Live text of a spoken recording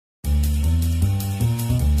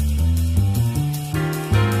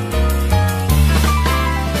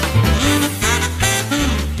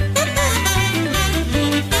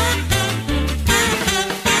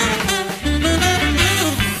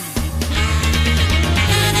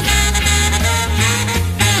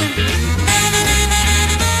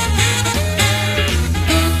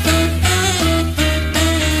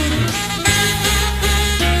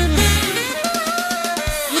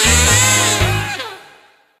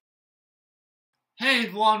Hey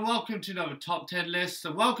everyone, welcome to another Top 10 list,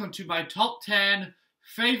 and welcome to my Top 10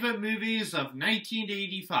 Favourite Movies of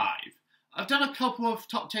 1985. I've done a couple of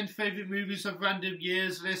Top 10 Favourite Movies of Random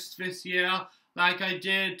Years lists this year, like I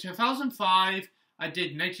did 2005, I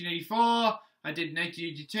did 1984, I did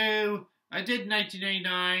 1982, I did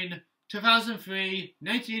 1989, 2003,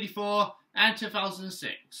 1984, and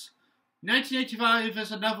 2006. 1985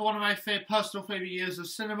 is another one of my personal favourite years of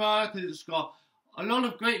cinema, because it's got a lot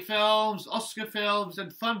of great films, Oscar films,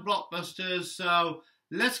 and fun blockbusters, so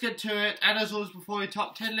let's get to it. And as always, before your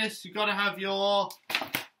top 10 list, you've got to have your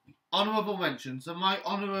honourable mentions. And my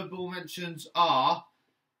honourable mentions are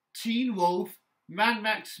Teen Wolf, Mad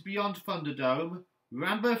Max Beyond Thunderdome,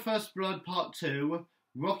 Rambo First Blood Part 2,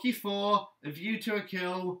 Rocky IV, A View to a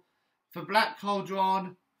Kill, The Black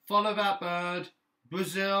Cauldron, Follow That Bird,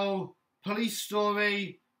 Brazil, Police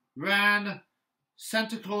Story, Ran,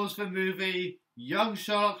 Santa Claus the Movie, Young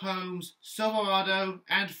Sherlock Holmes, Silverado,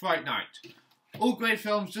 and Fright Night. All great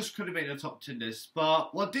films, just couldn't make the top 10 list,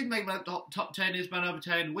 but what did make my top 10 is my number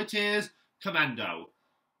 10, which is Commando.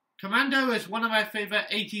 Commando is one of my favourite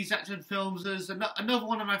 80s action films. It's another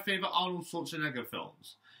one of my favourite Arnold Schwarzenegger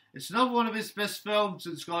films. It's another one of his best films.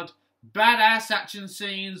 It's got badass action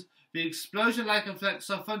scenes, the explosion-like effects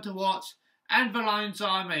are fun to watch, and the lines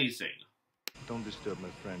are amazing. Don't disturb my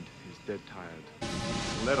friend. He's dead tired.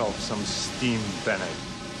 Let off some steam, Bennett.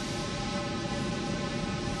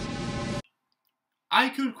 I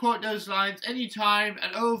could quote those lines anytime,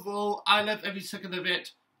 and overall, I love every second of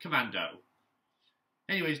it. Commando.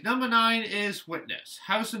 Anyways, number 9 is Witness.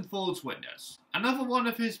 Harrison Ford's Witness. Another one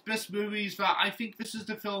of his best movies that I think this is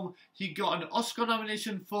the film he got an Oscar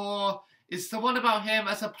nomination for. It's the one about him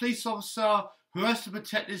as a police officer who has to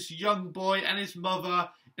protect this young boy and his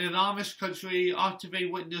mother in an Amish country after they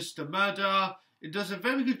witnessed a murder. It does a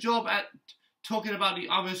very good job at talking about the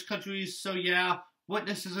Amish countries, so yeah,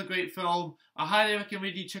 Witness is a great film. I highly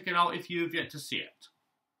recommend you check it out if you have yet to see it.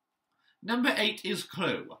 Number 8 is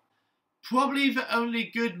Clue. Probably the only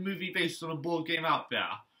good movie based on a board game out there.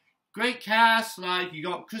 Great cast, like you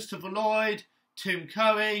got Christopher Lloyd, Tim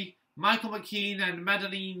Curry, Michael McKean, and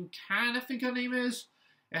Madeleine Kahn, I think her name is.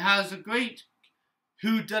 It has a great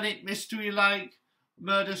whodunit mystery-like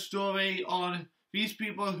murder story on these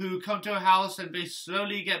people who come to a house and they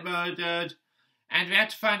slowly get murdered, and we have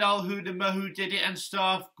to find out who did it and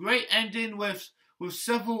stuff. Great ending with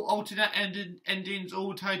several alternate endings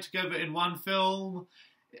all tied together in one film.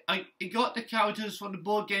 It got the characters from the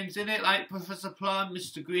board games in it, like Professor Plum,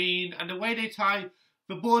 Mr. Green, and the way they tie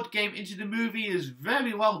the board game into the movie is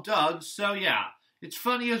very well done, so yeah. It's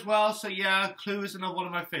funny as well, so yeah, Clue is another one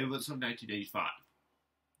of my favourites of 1985.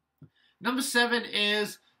 Number 7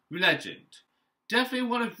 is Legend. Definitely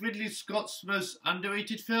one of Ridley Scott's most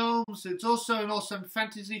underrated films. It's also an awesome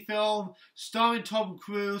fantasy film starring Tom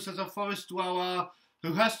Cruise as a forest dweller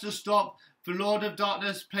who has to stop the Lord of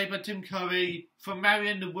Darkness, played by Tim Curry, from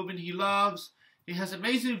marrying the woman he loves. It has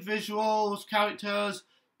amazing visuals, characters.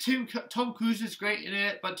 Tom Cruise is great in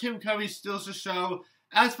it, but Tim Curry steals the show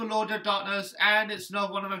as the Lord of Darkness, and it's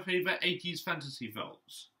not one of my favourite 80s fantasy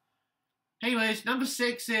films. Anyways, number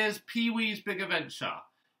 6 is Pee-wee's Big Adventure.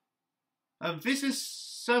 This is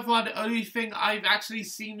so far the only thing I've actually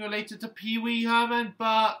seen related to Pee-wee Herman,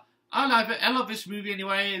 but I love it. I love this movie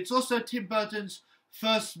anyway. It's also Tim Burton's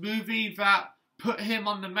first movie that put him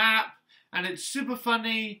on the map, and it's super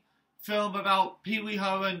funny film about Pee-wee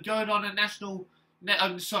Herman going on a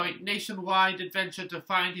nationwide adventure to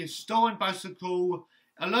find his stolen bicycle.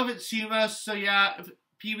 I love its humour, so yeah,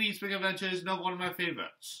 Pee-wee's Big Adventure is another one of my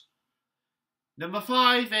favourites. Number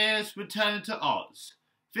 5 is Return to Oz.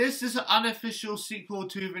 This is an unofficial sequel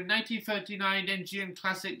to the 1939 MGM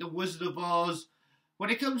classic The Wizard of Oz. When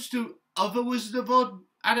it comes to other Wizard of Oz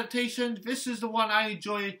adaptations, this is the one I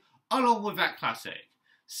enjoy along with that classic.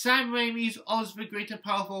 Sam Raimi's Oz the Great and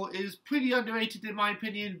Powerful is pretty underrated in my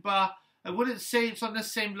opinion, but I wouldn't say it's on the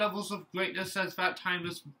same levels of greatness as that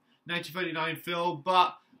timeless 1939 film,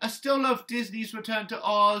 but I still love Disney's Return to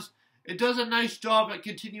Oz. It does a nice job at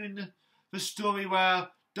continuing the story where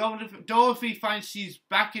Dorothy finds she's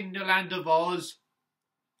back in the land of Oz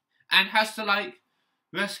and has to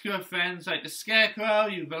rescue her friends like the Scarecrow,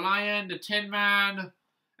 the Lion, the Tin Man,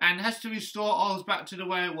 and has to restore Oz back to the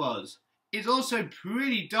way it was. It's also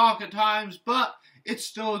pretty dark at times, but it's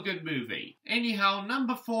still a good movie. Anyhow,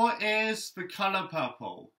 number 4 is The Color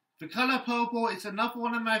Purple. The Color Purple is another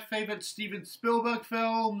one of my favourite Steven Spielberg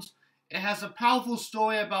films. It has a powerful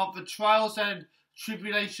story about the trials and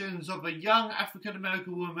tribulations of a young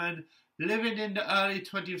African-American woman living in the early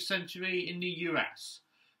 20th century in the US.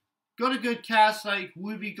 Got a good cast like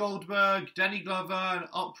Whoopi Goldberg, Danny Glover, and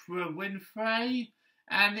Oprah Winfrey.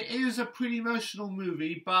 and it is a pretty emotional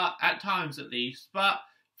movie, but at times at least. But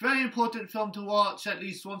very important film to watch at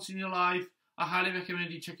least once in your life. I highly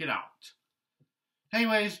recommend you check it out.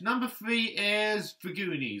 Anyways, number 3 is The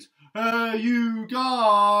Goonies. Hey, you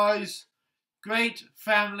guys! Great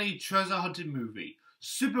family treasure hunting movie.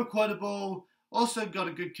 Super quotable. Also got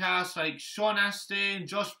a good cast like Sean Astin,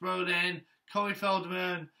 Josh Brolin, Corey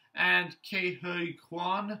Feldman, and Ke Huy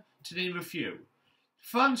Quan, to name a few.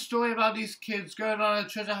 Fun story about these kids going on a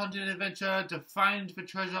treasure hunting adventure to find the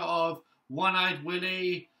treasure of One-Eyed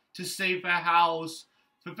Willie to save their house.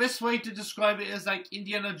 The best way to describe it is like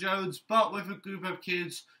Indiana Jones, but with a group of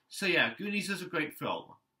kids. So yeah, Goonies is a great film.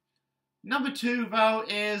 Number 2, though,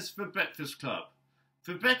 is The Breakfast Club.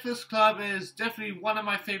 The Breakfast Club is definitely one of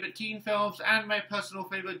my favourite teen films and my personal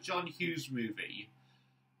favourite John Hughes movie.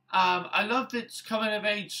 I love its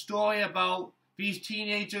coming-of-age story about these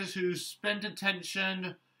teenagers who spend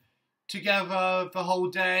attention together the whole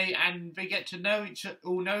day, and they get to know each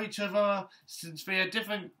other since they are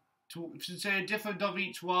different of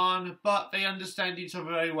each one, but they understand each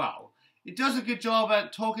other very well. It does a good job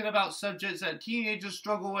at talking about subjects that teenagers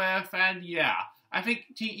struggle with, and yeah, I think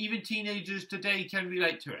even teenagers today can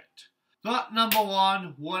relate to it. But number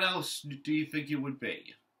 1, what else do you think it would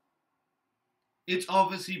be? It's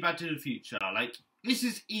obviously Back to the Future. Like, this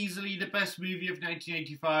is easily the best movie of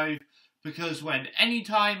 1985, because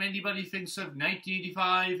anytime anybody thinks of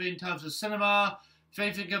 1985 in terms of cinema,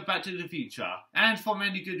 they think of Back to the Future, and for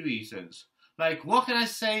many good reasons. Like, what can I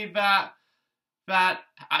say that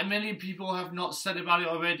many people have not said about it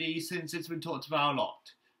already, since it's been talked about a lot?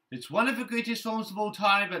 It's one of the greatest films of all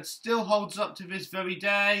time that still holds up to this very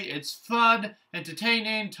day. It's fun,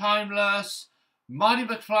 entertaining, timeless. Marty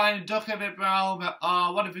McFly and Doug Emmett Brown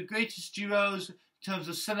are one of the greatest duos in terms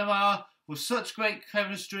of cinema, with such great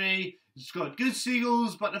chemistry. It's got good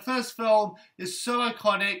sequels, but the first film is so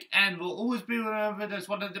iconic and will always be remembered as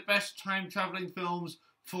one of the best time-travelling films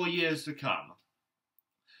for years to come.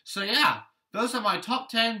 So yeah, those are my top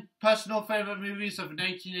 10 personal favourite movies of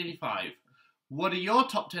 1985. What are your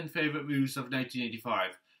top 10 favourite movies of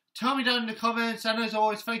 1985? Tell me down in the comments, and as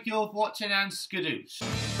always, thank you all for watching, and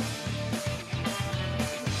skadoosh.